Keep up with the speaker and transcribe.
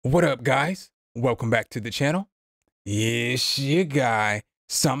What up, guys? Welcome back to the channel. It's your guy,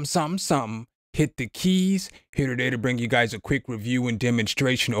 Something. Hit the keys. Here today to bring you guys a quick review and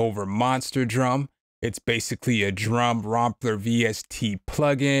demonstration over Monster Drum. It's basically a Drumkit VST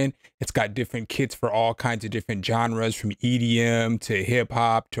plugin. It's got different kits for all kinds of different genres, from EDM to hip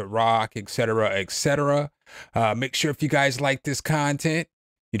hop to rock, etc., etc. Make sure if you guys like this content,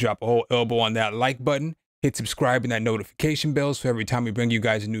 you drop a whole elbow on that like button. Hit subscribe and that notification bell so every time we bring you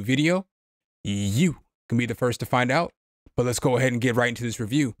guys a new video, you can be the first to find out. But let's go ahead and get right into this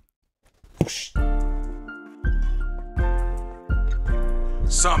review.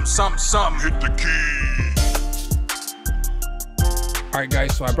 Some, hit the key. All right,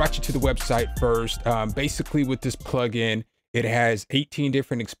 guys, so I brought you to the website first. Basically, with this plugin, it has 18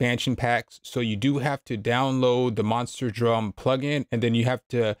 different expansion packs. So you do have to download the Monster Drum plugin, and then you have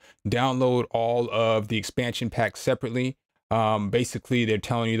to download all of the expansion packs separately. Basically, they're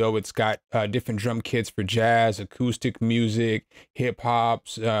telling you, though, it's got different drum kits for jazz, acoustic music, hip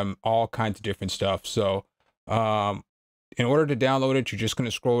hops, all kinds of different stuff. So in order to download it, you're just going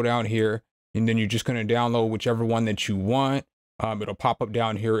to scroll down here, and then you're just going to download whichever one that you want. It'll pop up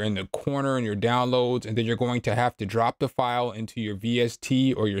down here in the corner in your downloads, and then you're going to have to drop the file into your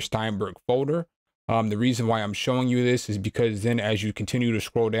VST or your Steinberg folder. The reason why I'm showing you this is because then as you continue to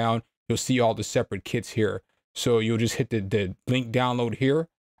scroll down, you'll see all the separate kits here. So you'll just hit the link download here,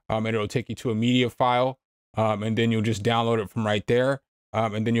 and it'll take you to a media file, and then you'll just download it from right there,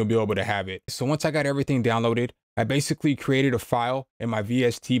 and then you'll be able to have it. So once I got everything downloaded, I basically created a file in my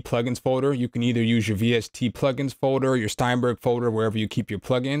VST plugins folder. You can either use your VST plugins folder, your Steinberg folder, wherever you keep your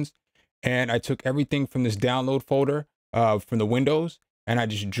plugins. And I took everything from this download folder from the Windows, and I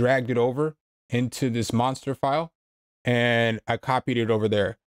just dragged it over into this monster file, and I copied it over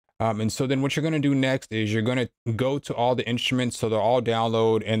there. And so then what you're going to do next is you're going to go to all the instruments. So they'll all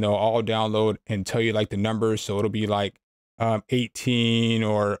download, and they'll all download and tell you like the numbers. So it'll be like 18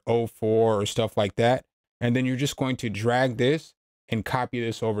 or 04 or stuff like that. And then you're just going to drag this and copy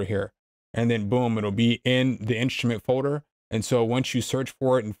this over here. And then boom, it'll be in the instrument folder. And so once you search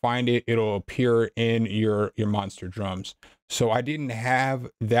for it and find it, it'll appear in your monster drums. So I didn't have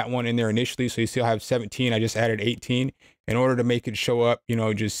that one in there initially. So you see I have 17, I just added 18. In order to make it show up, you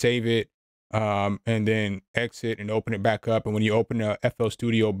know, just save it and then exit and open it back up. And when you open the FL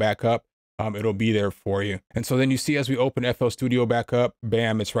Studio back up, it'll be there for you. And so then you see as we open FL Studio back up,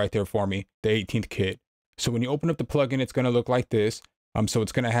 bam, it's right there for me, the 18th kit. So when you open up the plugin, it's going to look like this. So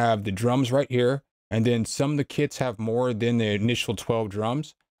it's going to have the drums right here. And then some of the kits have more than the initial 12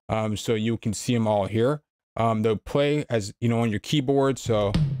 drums. So you can see them all here. They'll play as, you know, on your keyboard.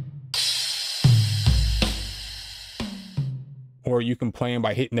 So, or you can play them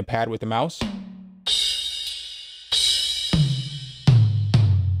by hitting the pad with the mouse.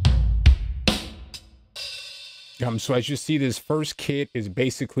 So as you see, this first kit is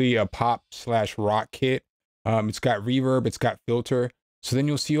basically a pop/rock kit. It's got reverb, it's got filter. So then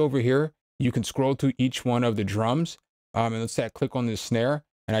you'll see over here, you can scroll through each one of the drums. And let's say I click on this snare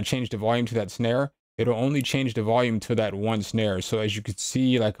and I change the volume to that snare. It'll only change the volume to that one snare. So as you can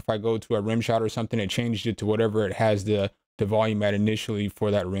see, like if I go to a rim shot or something, it changed it to whatever it has the volume at initially for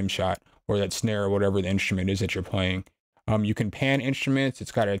that rim shot or that snare or whatever the instrument is that you're playing. You can pan instruments.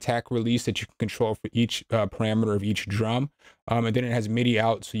 It's got an attack release that you can control for each parameter of each drum. And then it has MIDI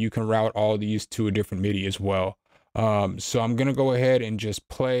out, so you can route all these to a different MIDI as well. So I'm going to go ahead and just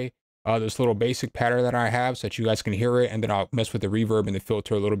play this little basic pattern that I have so that you guys can hear it. And then I'll mess with the reverb and the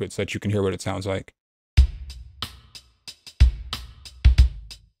filter a little bit so that you can hear what it sounds like.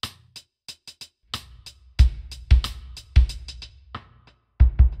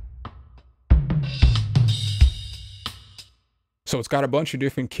 So it's got a bunch of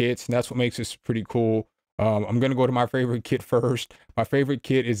different kits, and that's what makes this pretty cool. I'm going to go to my favorite kit first. My favorite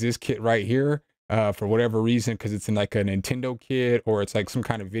kit is this kit right here for whatever reason, because it's in like a Nintendo kit or it's like some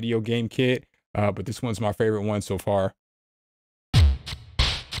kind of video game kit. But this one's my favorite one so far.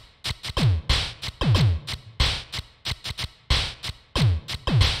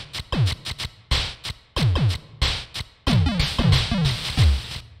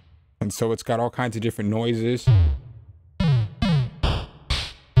 And so it's got all kinds of different noises.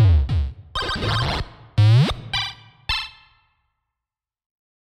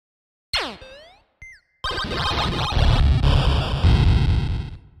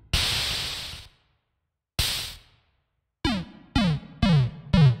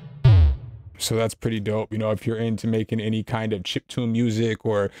 So that's pretty dope. You know, if you're into making any kind of chiptune music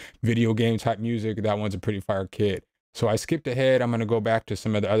or video game type music, that one's a pretty fire kit. So I skipped ahead. I'm going to go back to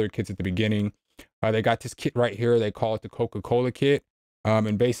some of the other kits at the beginning. They got this kit right here. They call it the Coca-Cola kit.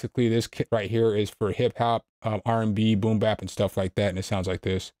 And basically this kit right here is for hip hop, R&B, boom bap, and stuff like that. And it sounds like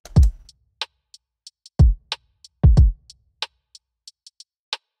this.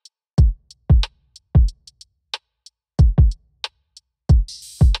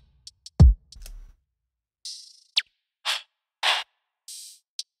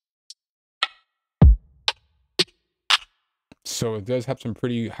 So it does have some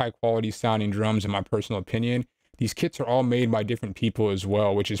pretty high quality sounding drums in my personal opinion. These kits are all made by different people as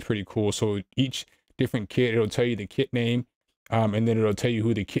well, which is pretty cool. So each different kit, it'll tell you the kit name, and then it'll tell you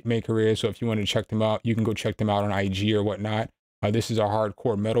who the kit maker is. So if you want to check them out, you can go check them out on IG or whatnot. This is our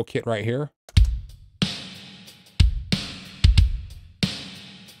hardcore metal kit right here.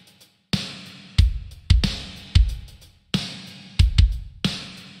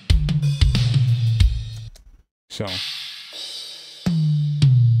 So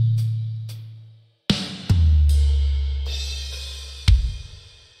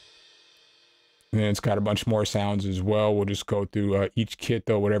and then it's got a bunch more sounds as well. We'll just go through each kit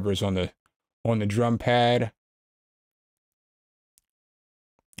though, whatever is on the drum pad.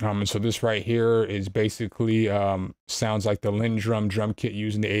 And so this right here is basically sounds like the Lindrum drum kit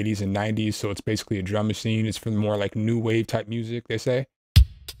used in the 80s and 90s. So it's basically a drum machine. It's for more like new wave type music, they say.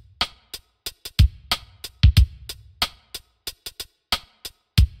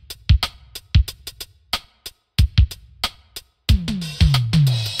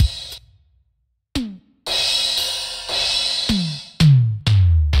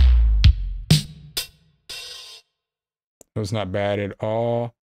 So it's not bad at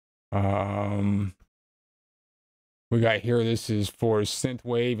all. We got here, this is for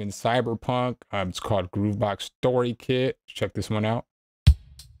synthwave and cyberpunk. It's called Groovebox Story Kit. Check this one out.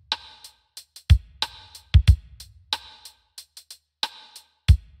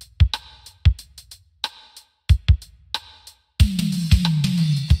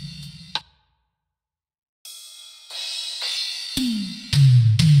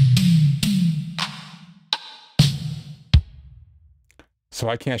 So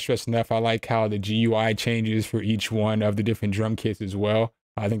I can't stress enough, I like how the GUI changes for each one of the different drum kits as well.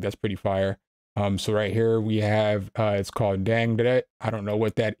 I think that's pretty fire. So right here we have, it's called Dang That. I don't know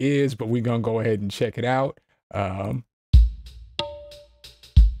what that is, but we're gonna go ahead and check it out.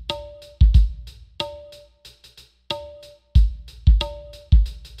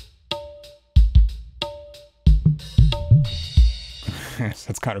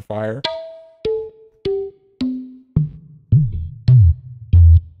 That's kind of fire.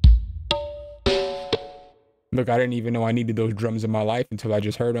 Look, I didn't even know I needed those drums in my life until I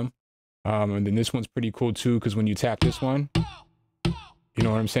just heard them. And then this one's pretty cool too, because when you tap this one, you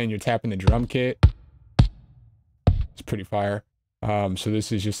know what I'm saying? You're tapping the drum kit. It's pretty fire. So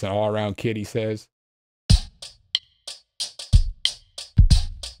this is just an all-around kit, he says.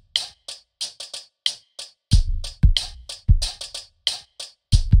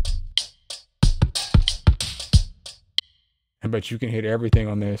 I bet you can hit everything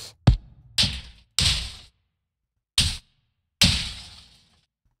on this.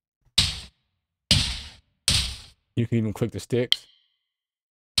 You can even click the sticks,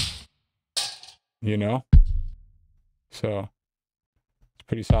 you know? So it's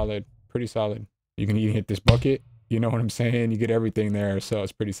pretty solid, pretty solid. You can even hit this bucket, you know what I'm saying? You get everything there, so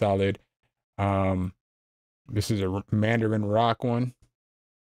it's pretty solid. This is a Mandarin Rock one.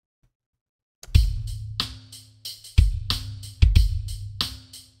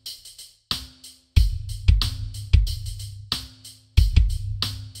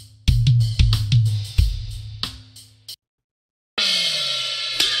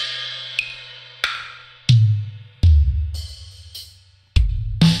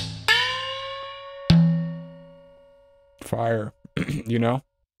 Fire, you know?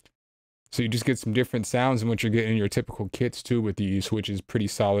 So you just get some different sounds than what you're getting in your typical kits too with these, which is pretty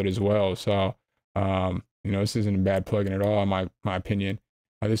solid as well. So, you know, this isn't a bad plugin at all, in my opinion.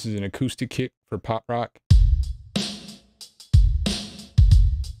 This is an acoustic kit for pop rock.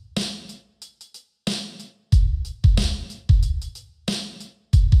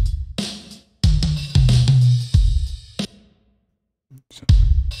 So.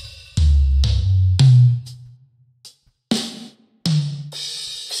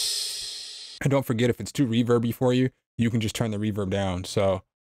 And don't forget, if it's too reverby for you, you can just turn the reverb down. So,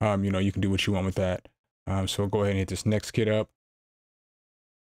 you know, you can do what you want with that. So go ahead and hit this next kit up.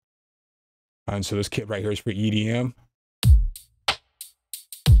 And so this kit right here is for EDM.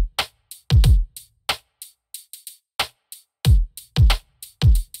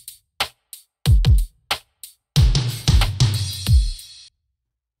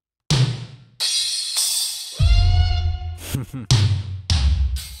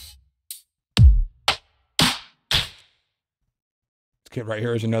 kit right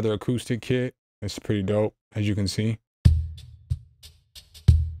here is another acoustic kit. It's pretty dope, as you can see.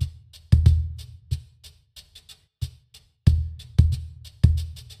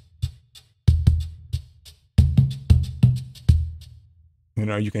 You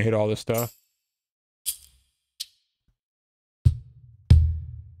know, you can hit all this stuff.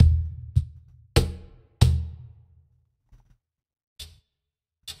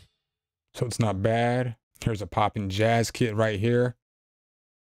 So it's not bad. Here's a poppin' jazz kit right here.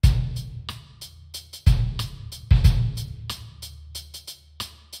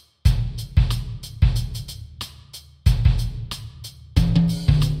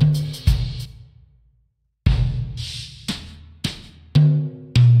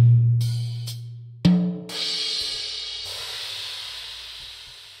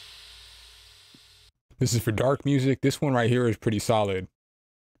 This is for dark music. This one right here is pretty solid.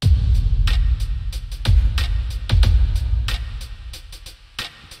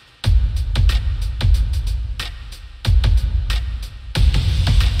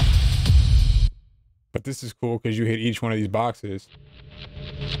 But this is cool because you hit each one of these boxes.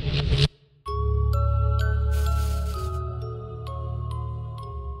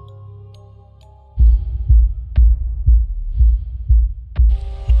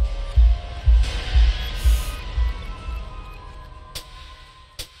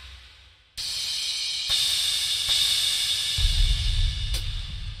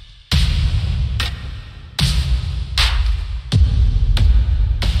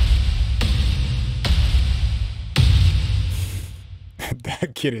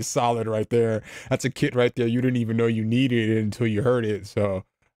 That kit is solid right there. That's a kit right there. You didn't even know you needed it until you heard it. So,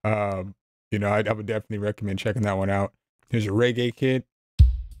 you know, I would definitely recommend checking that one out. Here's a reggae kit.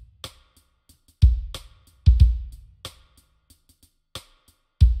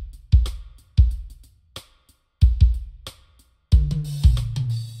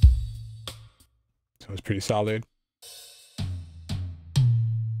 So it's pretty solid.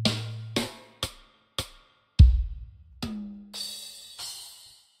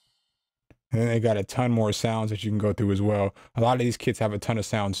 And then they got a ton more sounds that you can go through as well. A lot of these kits have a ton of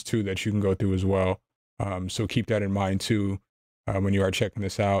sounds too that you can go through as well. So keep that in mind too when you are checking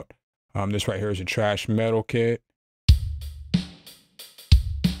this out. This right here is a trash metal kit.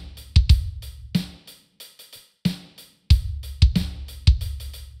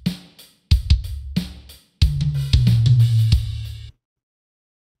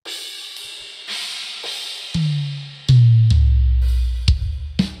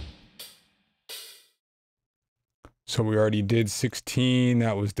 So we already did 16.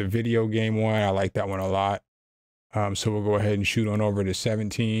 That was the video game one. I like that one a lot. So we'll go ahead and shoot on over to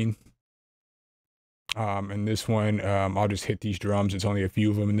 17. And this one, I'll just hit these drums. It's only a few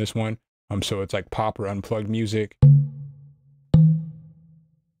of them in this one. So it's like pop or unplugged music.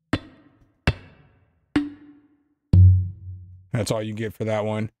 That's all you get for that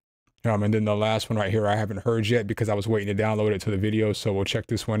one. And then the last one right here, I haven't heard yet because I was waiting to download it to the video. So we'll check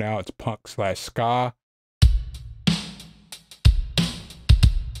this one out. It's punk/ska.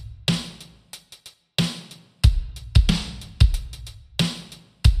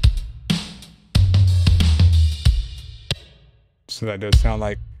 So that does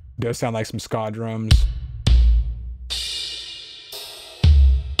sound like some ska drums.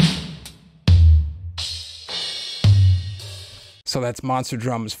 So that's Monster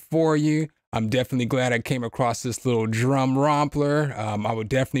Drums for you. I'm definitely glad I came across this little drum rompler. I would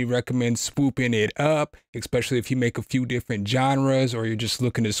definitely recommend swooping it up, especially if you make a few different genres or you're just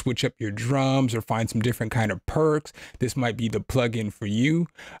looking to switch up your drums or find some different kind of perks. This might be the plugin for you.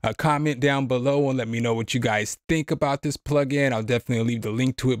 Comment down below and let me know what you guys think about this plugin. I'll definitely leave the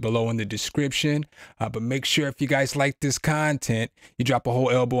link to it below in the description. But make sure if you guys like this content, you drop a whole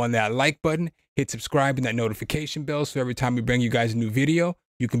elbow on that like button, hit subscribe and that notification bell so every time we bring you guys a new video,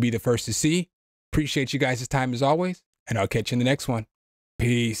 you can be the first to see. Appreciate you guys' time as always, and I'll catch you in the next one.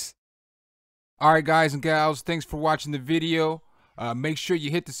 Peace. All right, guys and gals, thanks for watching the video. Make sure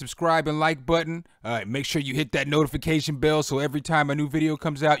you hit the subscribe and like button. Make sure you hit that notification bell so every time a new video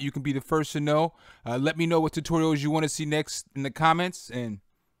comes out, you can be the first to know. Let me know what tutorials you want to see next in the comments, and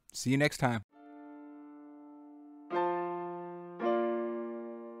see you next time.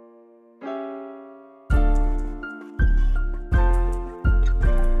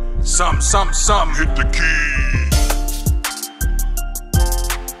 Some, hit the key.